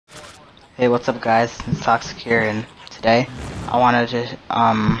Hey, what's up guys, it's Toxic here, and today I wanted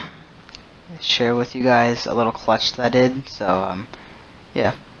to share with you guys a little clutch that I did, so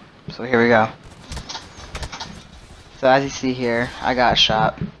yeah, so here we go. So as you see here, I got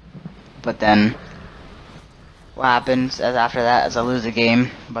shot, but then what happens as after that is I lose the game,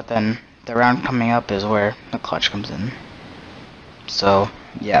 but then the round coming up is where the clutch comes in. So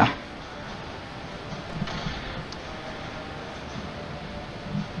yeah.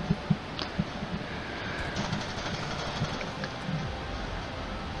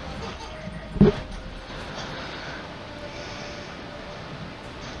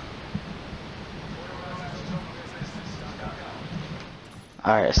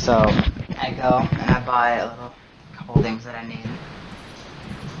 Alright, so I go and I buy a couple things that I need,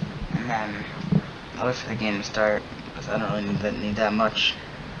 and then I wait for the game to start because I don't really need that much.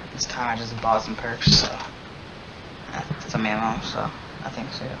 This time I just bought some perks, so some ammo, so I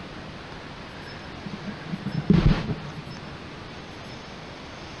think so.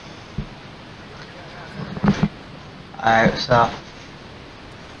 Alright, so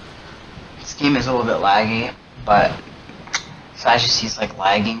this game is a little bit laggy, but so as you see it's like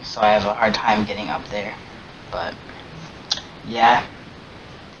lagging, so I have a hard time getting up there. But yeah,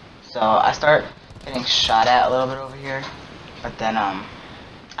 so I start getting shot at a little bit over here, but then I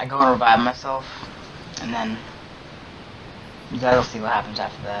go and revive myself, and then you guys will see what happens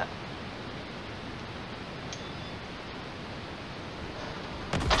after that.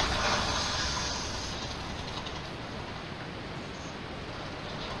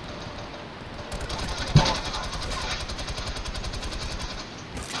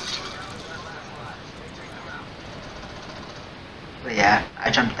 But yeah,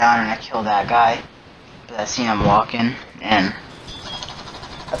 I jumped down and I killed that guy, but I seen him walking, and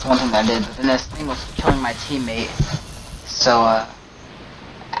that's one thing that I did. But then this thing was killing my teammate, so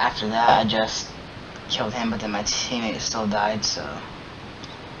after that I just killed him, but then my teammate still died, so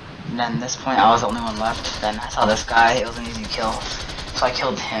and then at this point I was the only one left. Then I saw this guy, it was an easy kill, so I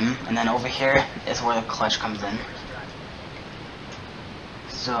killed him, and then over here is where the clutch comes in.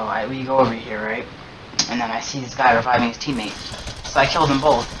 So we go over here, right, and then I see this guy reviving his teammate. So I killed them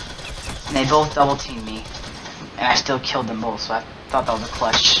both, and they both double teamed me, and I still killed them both, so I thought that was a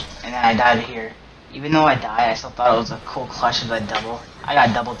clutch, and then I died here. Even though I died, I still thought it was a cool clutch if I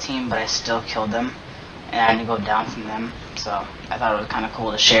got double teamed, but I still killed them, and I had to go down from them, so I thought it was kind of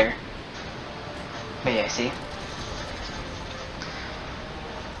cool to share. But yeah, see?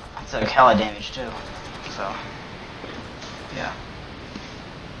 I took hella damage too, so yeah.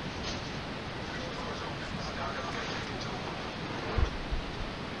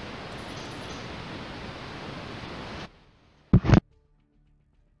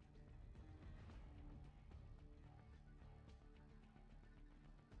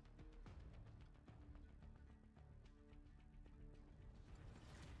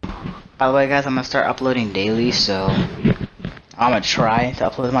 By the way guys, I'm gonna start uploading daily, so I'm gonna try to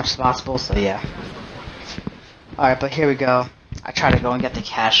upload as much as possible, so yeah. Alright, but here we go. I tried to go and get the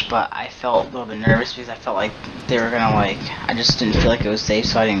cash, but I felt a little bit nervous because I felt like they were gonna I just didn't feel like it was safe,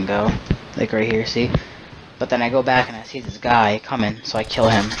 so I didn't go. Like right here, see? But then I go back and I see this guy coming, so I kill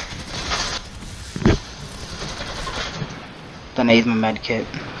him. Then I use my med kit,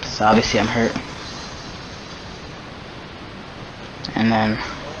 so obviously I'm hurt. And then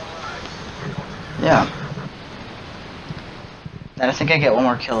yeah. Then I think I get one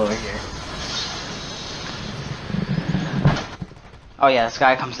more kill over here. Oh yeah, this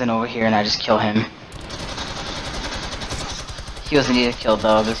guy comes in over here and I just kill him. He wasn't easy to kill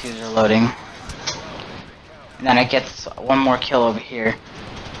though, because he was reloading. And then I get one more kill over here,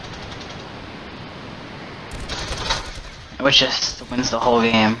 which just wins the whole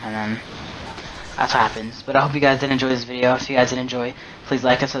game, and then that's what happens. But I hope you guys did enjoy this video. If you guys did enjoy, please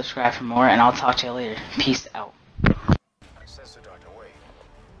like and subscribe for more, and I'll talk to you later. Peace out.